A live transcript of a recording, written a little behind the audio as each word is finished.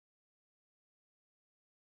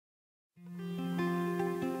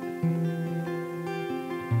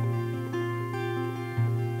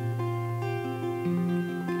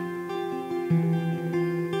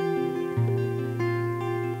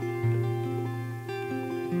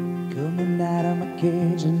Coming out of my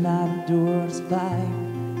cage and out of doors fight.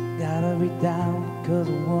 Gotta be down because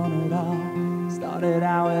I want it all. Started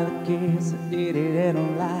out with a kiss, I did it and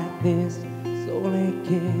I'm like this. It's only a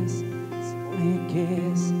kiss, it's only a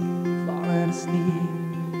kiss. Falling asleep,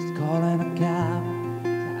 just calling a cab.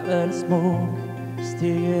 Having a smoke, just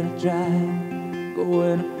taking a drive.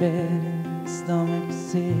 Going to bed, stomach is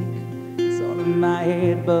sick. It's all in my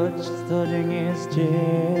head, but she's touching his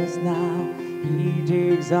chest now. He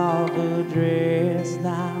takes off her dress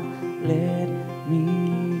now. Let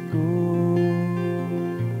me go.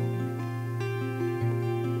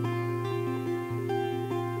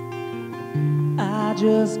 I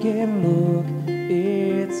just can't look,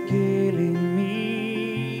 it's killing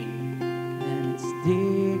me, and it's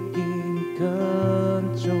taking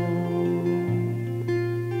control.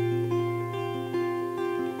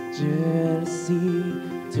 Jealousy,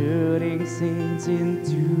 turning saints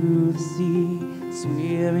into the sea,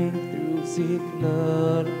 swimming through sick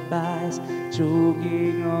lullabies,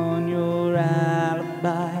 choking on your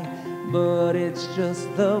alibi. But it's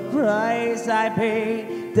just the price I pay.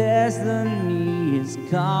 Destiny is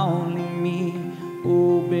calling me.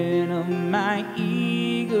 Open up my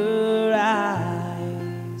eager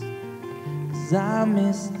eyes, 'cause I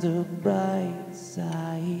miss the bright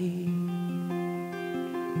side.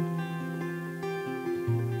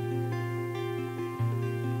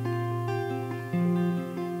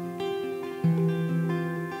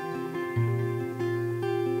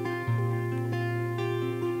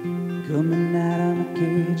 Coming out of my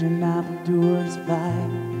cage and I've endured this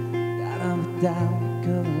fight. Got up and down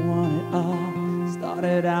because I want it all.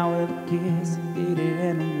 Started out with a kiss, did it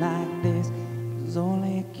and I'm like this. It was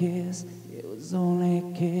only a kiss, it was only a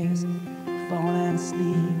kiss. Falling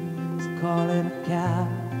asleep, just calling a cab.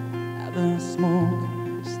 Having a smoke,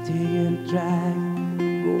 just taking a drive.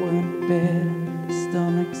 Going to bed,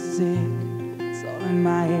 stomach sick. It's all in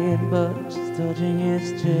my head, but she's touching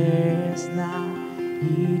his chest now.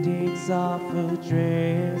 He takes off her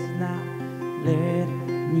dress now. Let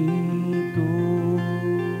me go.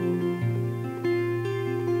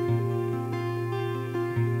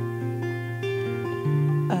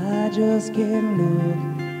 I just can't look,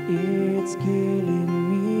 it's killing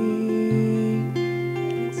me,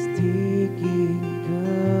 it's taking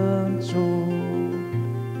control.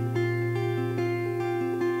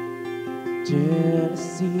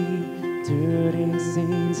 Jealousy, turning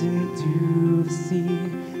saints into the sea,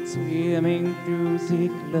 swimming through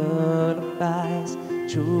sick lullabies,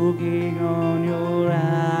 choking on your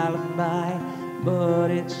alibi.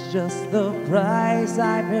 But it's just the price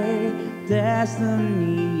I pay.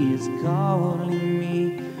 Destiny is calling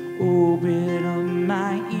me. Open up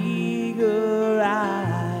my eager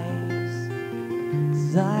eyes,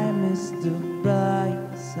 'cause I